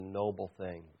noble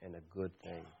thing and a good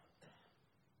thing.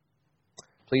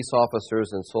 Police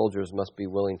officers and soldiers must be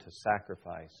willing to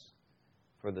sacrifice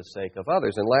for the sake of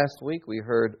others. And last week we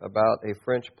heard about a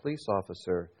French police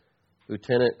officer,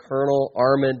 Lieutenant Colonel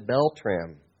Armand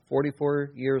Beltram,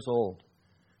 44 years old.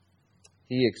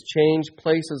 He exchanged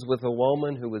places with a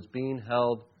woman who was being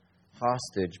held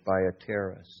hostage by a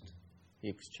terrorist. He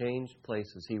exchanged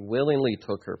places. He willingly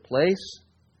took her place,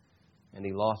 and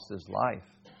he lost his life.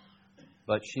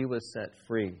 But she was set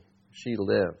free. She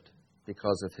lived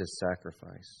because of his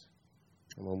sacrifice.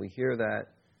 And when we hear that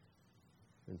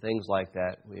and things like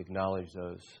that, we acknowledge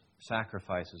those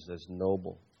sacrifices as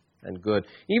noble and good.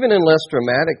 Even in less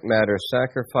dramatic matters,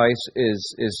 sacrifice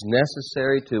is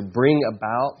necessary to bring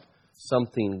about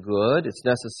something good. It's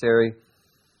necessary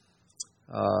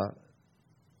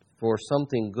for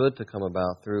something good to come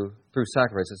about through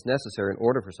sacrifice. It's necessary in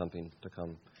order for something to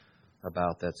come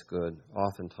about that's good.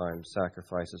 Oftentimes,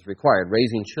 sacrifice is required.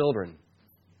 Raising children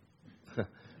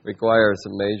requires a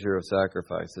measure of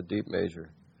sacrifice, a deep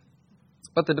measure.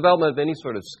 But the development of any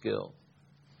sort of skill,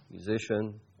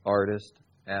 musician, artist,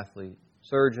 athlete,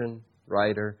 surgeon,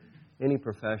 writer, any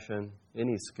profession,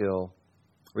 any skill,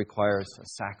 requires a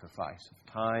sacrifice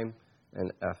of time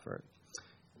and effort.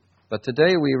 But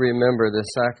today we remember this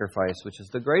sacrifice, which is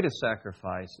the greatest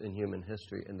sacrifice in human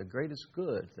history and the greatest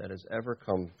good that has ever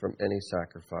come from any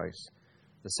sacrifice,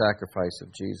 the sacrifice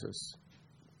of Jesus.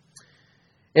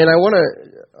 And I want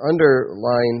to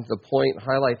underline the point,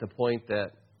 highlight the point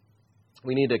that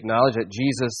we need to acknowledge that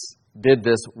Jesus did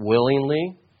this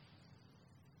willingly.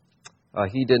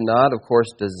 He did not, of course,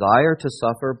 desire to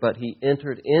suffer, but he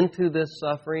entered into this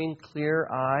suffering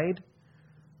clear-eyed,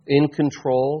 in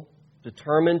control,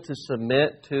 determined to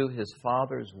submit to his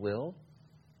Father's will.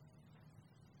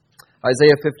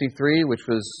 Isaiah 53, which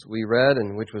we read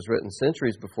and which was written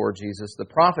centuries before Jesus, the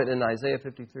prophet in Isaiah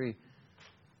 53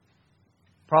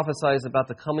 prophesies about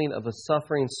the coming of a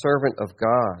suffering servant of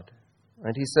God.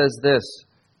 And he says this,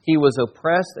 "He was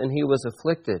oppressed and he was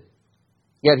afflicted,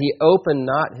 yet he opened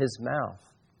not his mouth,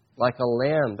 like a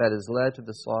lamb that is led to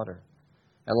the slaughter,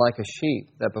 and like a sheep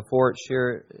that before its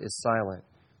shearer is silent.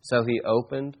 So he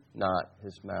opened not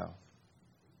his mouth."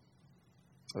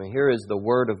 I mean, here is the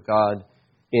Word of God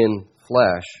in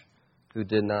flesh, who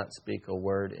did not speak a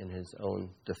word in his own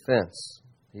defense.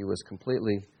 He was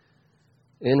completely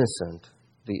innocent,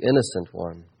 the innocent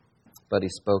one, but he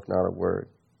spoke not a word.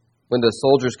 When the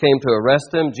soldiers came to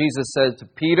arrest him, Jesus said to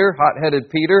Peter, hot-headed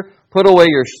Peter, "Put away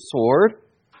your sword.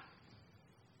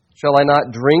 Shall I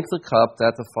not drink the cup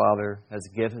that the Father has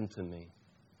given to me?"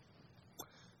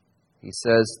 He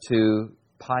says to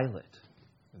Pilate,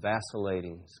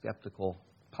 vacillating, skeptical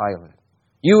Pilate,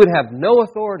 "You would have no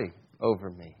authority over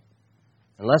me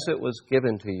unless it was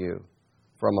given to you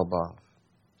from above."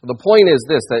 So the point is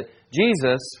this, that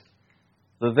Jesus,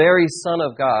 the very Son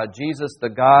of God, Jesus the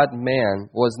God-man,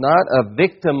 was not a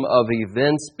victim of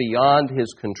events beyond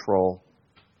his control.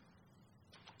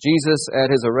 Jesus, at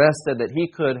his arrest, said that he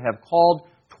could have called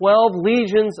 12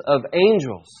 legions of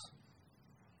angels.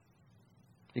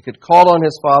 He could call on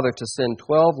his Father to send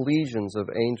 12 legions of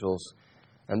angels,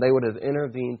 and they would have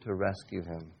intervened to rescue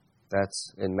him.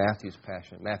 That's in Matthew's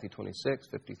Passion, Matthew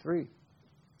 26:53.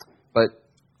 But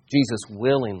Jesus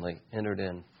willingly entered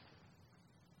in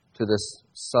to this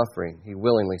suffering. He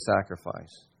willingly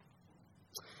sacrificed.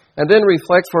 And then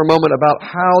reflect for a moment about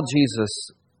how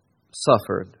Jesus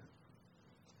suffered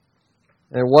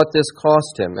and what this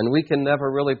cost him. And we can never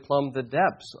really plumb the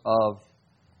depths of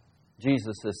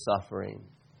Jesus' suffering.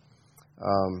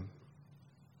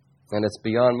 And it's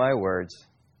beyond my words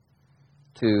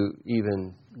to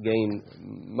even gain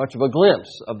much of a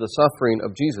glimpse of the suffering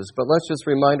of Jesus. But let's just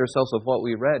remind ourselves of what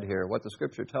we read here, what the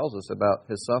Scripture tells us about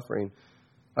his suffering.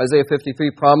 Isaiah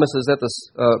 53 prophesies that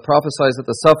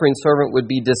the suffering servant would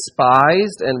be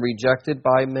despised and rejected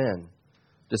by men.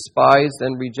 Despised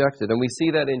and rejected. And we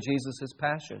see that in Jesus'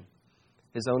 passion.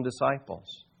 His own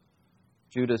disciples.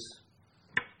 Judas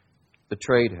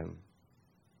betrayed him.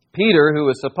 Peter, who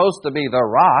was supposed to be the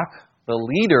rock, the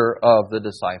leader of the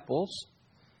disciples,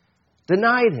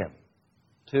 denied him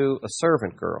to a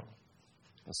servant girl,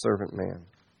 a servant man.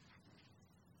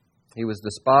 He was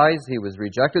despised. He was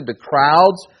rejected. The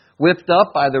crowds, whipped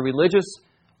up by the religious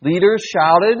leaders,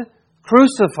 shouted,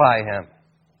 "Crucify him."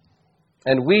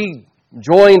 And we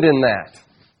joined in that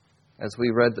as we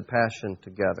read the Passion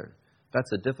together.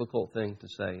 That's a difficult thing to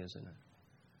say, isn't it?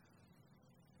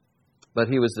 But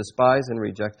he was despised and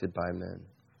rejected by men.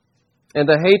 And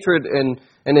the hatred and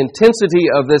intensity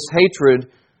of this hatred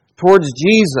towards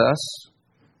Jesus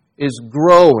is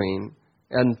growing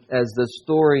and as the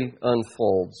story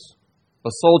unfolds. A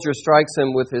soldier strikes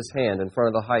him with his hand in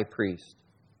front of the high priest.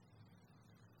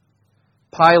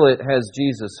 Pilate has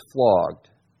Jesus flogged,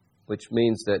 which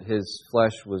means that his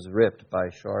flesh was ripped by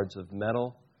shards of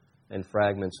metal and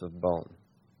fragments of bone.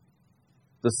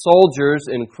 The soldiers,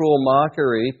 in cruel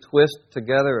mockery, twist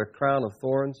together a crown of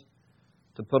thorns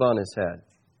to put on his head.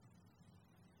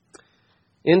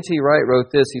 N.T. Wright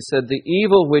wrote this. He said, "The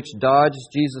evil which dogged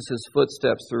Jesus'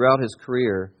 footsteps throughout his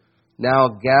career now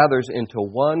gathers into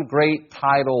one great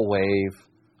tidal wave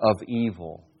of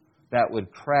evil that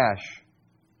would crash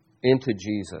into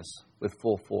Jesus with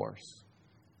full force."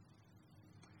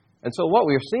 And so what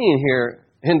we're seeing here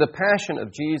in the passion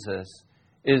of Jesus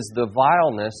is the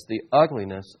vileness, the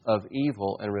ugliness of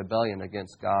evil and rebellion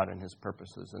against God and His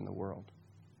purposes in the world.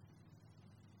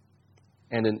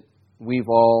 And we've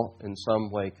all, in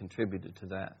some way, contributed to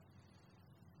that.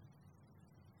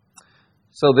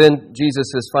 So then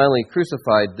Jesus is finally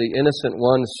crucified. The innocent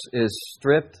one is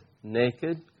stripped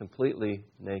naked, completely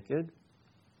naked,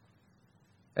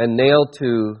 and nailed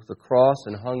to the cross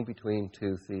and hung between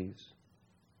two thieves.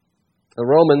 The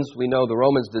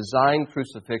Romans designed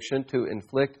crucifixion to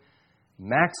inflict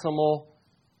maximal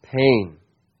pain.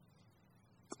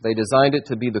 They designed it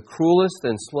to be the cruelest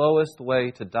and slowest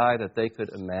way to die that they could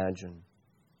imagine.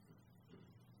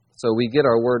 So we get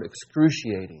our word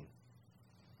excruciating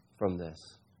from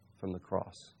this, from the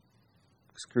cross.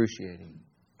 Excruciating.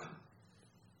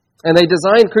 And they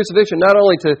designed crucifixion not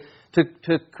only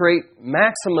to create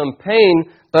maximum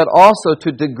pain, but also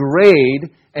to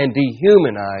degrade and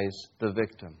dehumanize the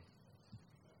victim.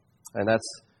 And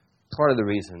that's part of the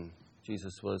reason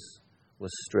Jesus was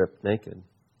stripped naked.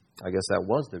 I guess that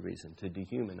was the reason, to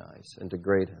dehumanize and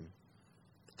degrade Him,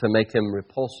 to make Him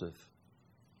repulsive.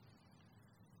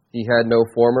 He had no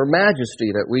form or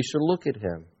majesty that we should look at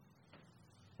Him.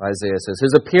 Isaiah says,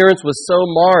 His appearance was so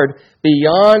marred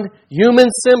beyond human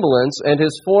semblance and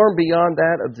His form beyond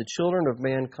that of the children of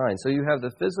mankind. So you have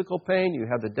the physical pain, you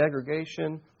have the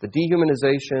degradation, the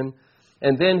dehumanization,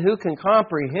 and then who can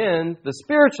comprehend the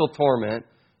spiritual torment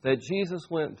that Jesus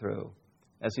went through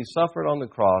as He suffered on the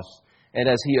cross and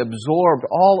as He absorbed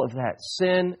all of that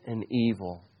sin and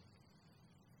evil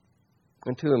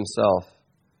into Himself,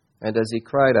 and as He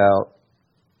cried out,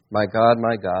 my God,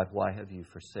 why have you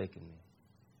forsaken me?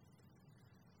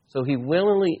 So He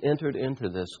willingly entered into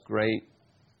this great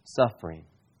suffering,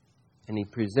 and He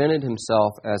presented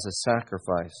Himself as a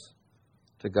sacrifice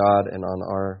to God and on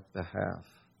our behalf.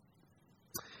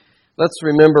 Let's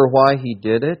remember why He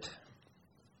did it.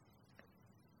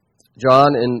 John,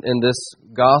 in this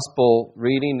gospel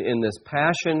reading, in this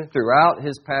passion, throughout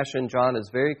His passion, John is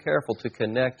very careful to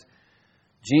connect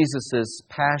Jesus'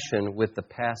 passion with the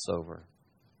Passover.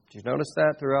 Did you notice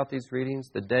that throughout these readings?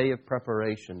 The day of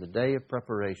preparation, the day of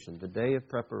preparation, the day of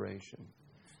preparation.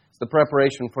 It's the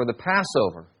preparation for the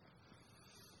Passover.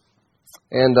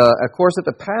 And, of course, at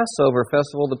the Passover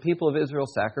festival, the people of Israel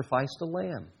sacrificed a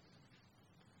lamb.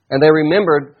 And they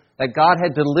remembered that God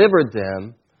had delivered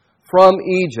them from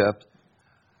Egypt,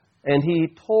 and He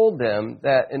told them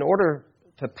that in order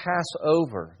to pass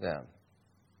over them,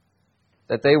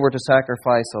 that they were to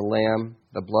sacrifice a lamb,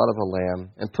 the blood of a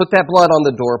lamb, and put that blood on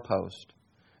the doorpost.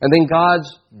 And then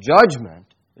God's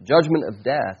judgment, the judgment of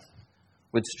death,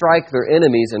 would strike their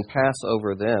enemies and pass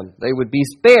over them. They would be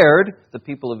spared, the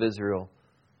people of Israel,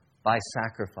 by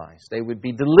sacrifice. They would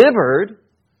be delivered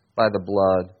by the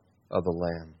blood of the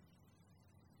lamb.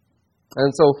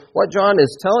 And so what John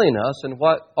is telling us, and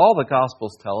what all the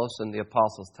Gospels tell us and the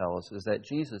Apostles tell us, is that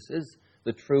Jesus is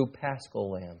the true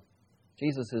Paschal Lamb.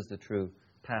 Jesus is the true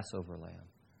Passover Lamb.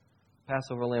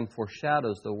 Passover Lamb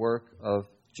foreshadows the work of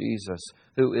Jesus,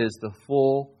 who is the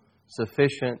full,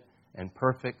 sufficient, and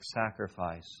perfect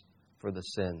sacrifice for the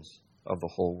sins of the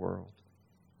whole world.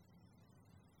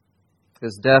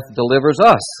 His death delivers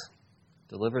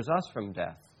us from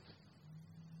death,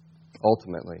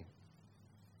 ultimately.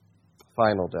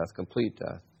 Final death, complete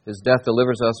death. His death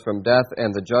delivers us from death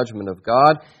and the judgment of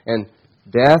God, and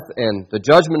death and the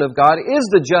judgment of God is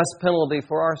the just penalty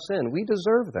for our sin. We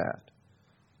deserve that.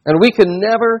 And we can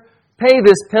never pay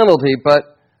this penalty,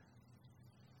 but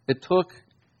it took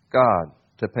God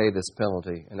to pay this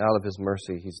penalty. And out of His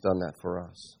mercy, He's done that for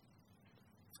us.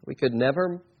 We could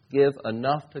never give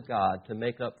enough to God to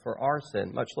make up for our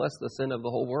sin, much less the sin of the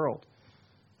whole world.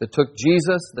 It took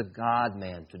Jesus, the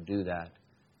God-man, to do that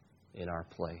in our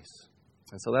place.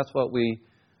 And so that's what we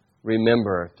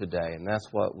remember today, and that's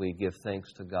what we give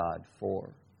thanks to God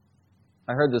for.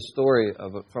 I heard this story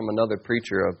from another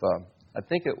preacher of, I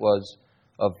think it was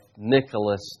of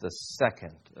Nicholas II,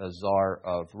 a Tsar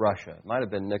of Russia. It might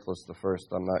have been Nicholas I,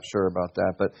 I'm not sure about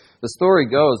that. But the story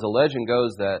goes, the legend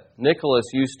goes, that Nicholas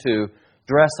used to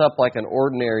dress up like an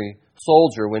ordinary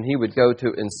soldier when he would go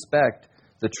to inspect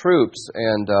the troops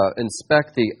and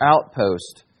inspect the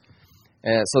outpost,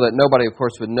 and so that nobody, of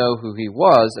course, would know who he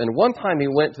was. And one time he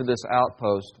went to this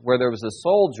outpost where there was a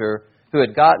soldier who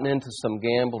had gotten into some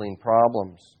gambling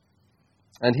problems.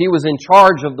 And he was in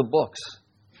charge of the books.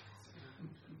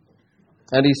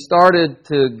 And he started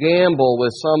to gamble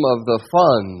with some of the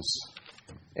funds.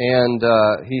 And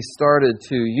he started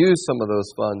to use some of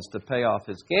those funds to pay off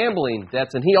his gambling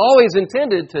debts. And he always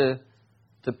intended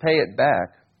to pay it back.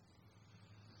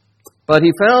 But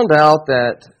he found out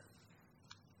that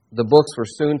the books were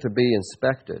soon to be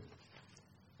inspected.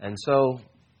 And so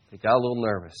he got a little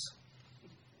nervous.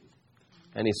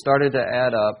 And he started to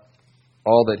add up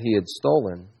all that he had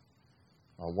stolen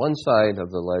on one side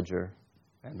of the ledger,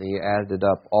 and he added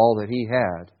up all that he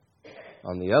had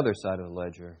on the other side of the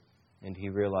ledger, and he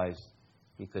realized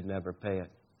he could never pay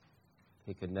it.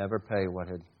 He could never pay what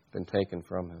had been taken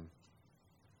from him.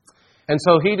 And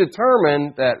so he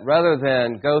determined that rather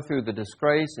than go through the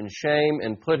disgrace and shame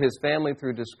and put his family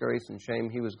through disgrace and shame,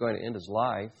 he was going to end his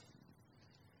life.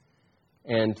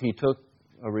 And he took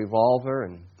a revolver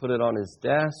and put it on his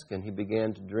desk, and he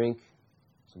began to drink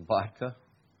some vodka.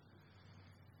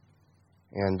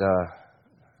 And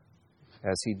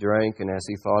as he drank and as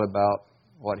he thought about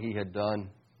what he had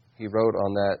done, he wrote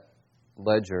on that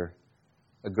ledger,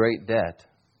 "A great debt,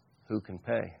 who can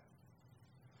pay?"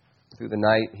 Through the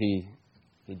night, he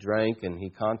drank and he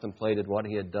contemplated what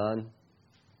he had done.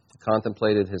 He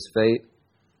contemplated his fate.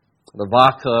 The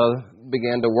vodka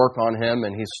began to work on him,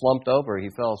 and he slumped over. He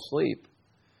fell asleep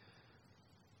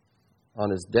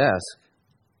on his desk.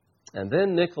 And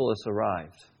then Nicholas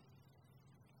arrived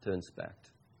to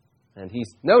inspect. And he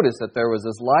noticed that there was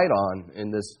this light on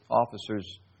in this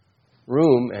officer's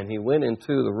room, and he went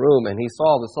into the room, and he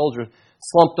saw the soldier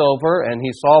slumped over, and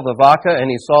he saw the vodka, and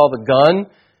he saw the gun,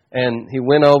 and he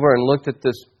went over and looked at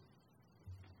this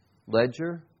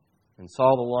ledger and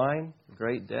saw the line,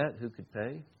 "Great debt, who could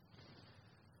pay?"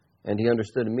 And he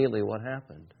understood immediately what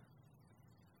happened.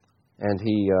 And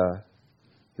he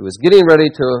was getting ready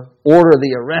to order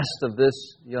the arrest of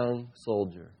this young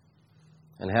soldier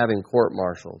and have him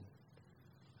court-martialed.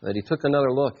 That he took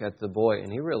another look at the boy,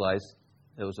 and he realized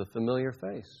it was a familiar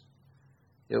face.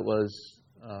 It was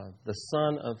the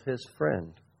son of his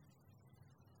friend.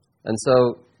 And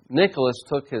so Nicholas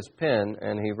took his pen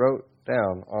and he wrote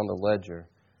down on the ledger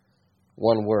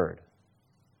one word: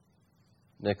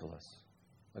 Nicholas.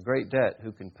 "A great debt,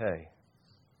 who can pay?"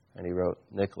 And he wrote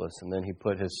Nicholas, and then he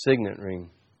put his signet ring,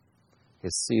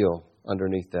 his seal,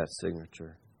 underneath that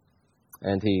signature.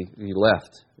 And he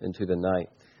left into the night.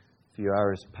 A few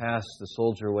hours pass, the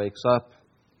soldier wakes up,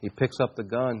 he picks up the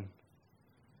gun,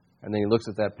 and then he looks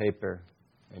at that paper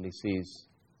and he sees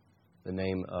the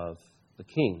name of the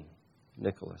king,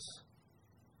 Nicholas.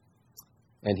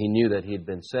 And he knew that he had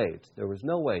been saved. There was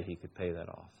no way he could pay that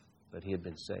off, but he had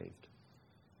been saved.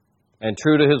 And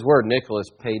true to his word, Nicholas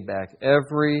paid back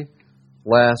every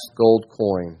last gold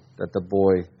coin that the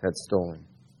boy had stolen.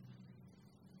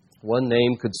 One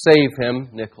name could save him,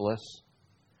 Nicholas.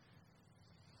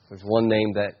 There's one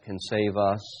name that can save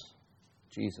us,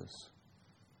 Jesus.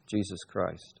 Jesus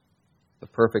Christ, the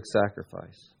perfect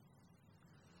sacrifice.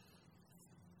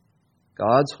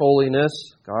 God's holiness,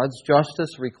 God's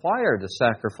justice required a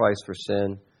sacrifice for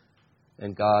sin,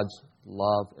 and God's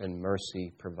love and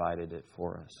mercy provided it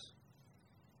for us.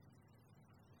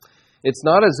 It's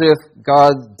not as if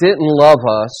God didn't love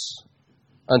us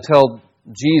until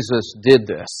Jesus did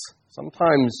this.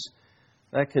 Sometimes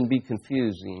that can be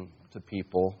confusing to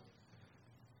people.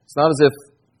 It's not as if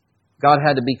God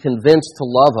had to be convinced to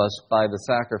love us by the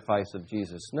sacrifice of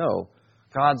Jesus. No.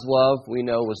 God's love, we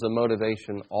know, was the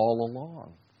motivation all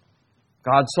along.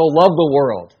 God so loved the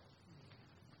world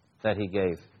that He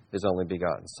gave His only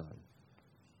begotten Son.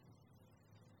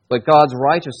 But God's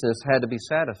righteousness had to be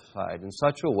satisfied in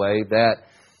such a way that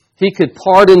He could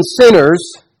pardon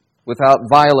sinners without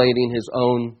violating His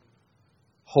own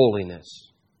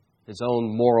holiness, His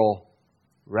own moral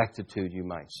rectitude, you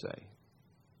might say.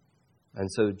 And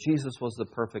so Jesus was the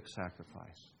perfect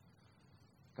sacrifice.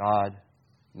 God,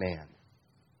 man.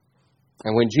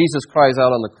 And when Jesus cries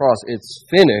out on the cross, "It's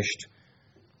finished,"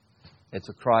 it's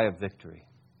a cry of victory.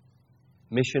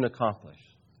 Mission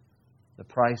accomplished. The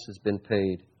price has been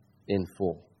paid in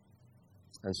full.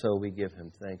 And so we give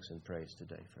Him thanks and praise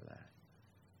today for that.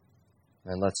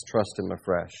 And let's trust Him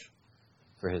afresh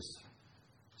for His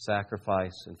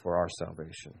sacrifice and for our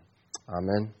salvation.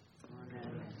 Amen.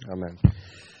 Amen. Amen.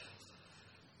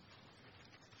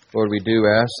 Lord, we do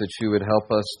ask that you would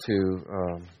help us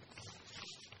to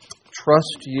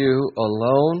trust you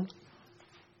alone.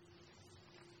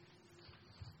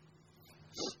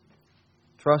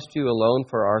 Trust you alone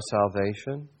for our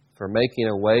salvation, for making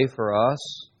a way for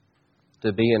us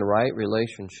to be in right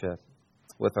relationship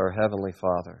with our Heavenly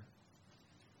Father.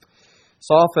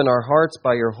 Soften our hearts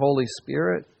by your Holy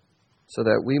Spirit so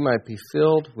that we might be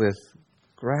filled with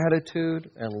gratitude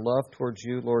and love towards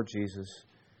you, Lord Jesus,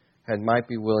 and might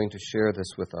be willing to share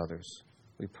this with others.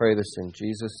 We pray this in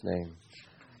Jesus' name.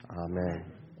 Amen.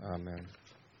 Amen.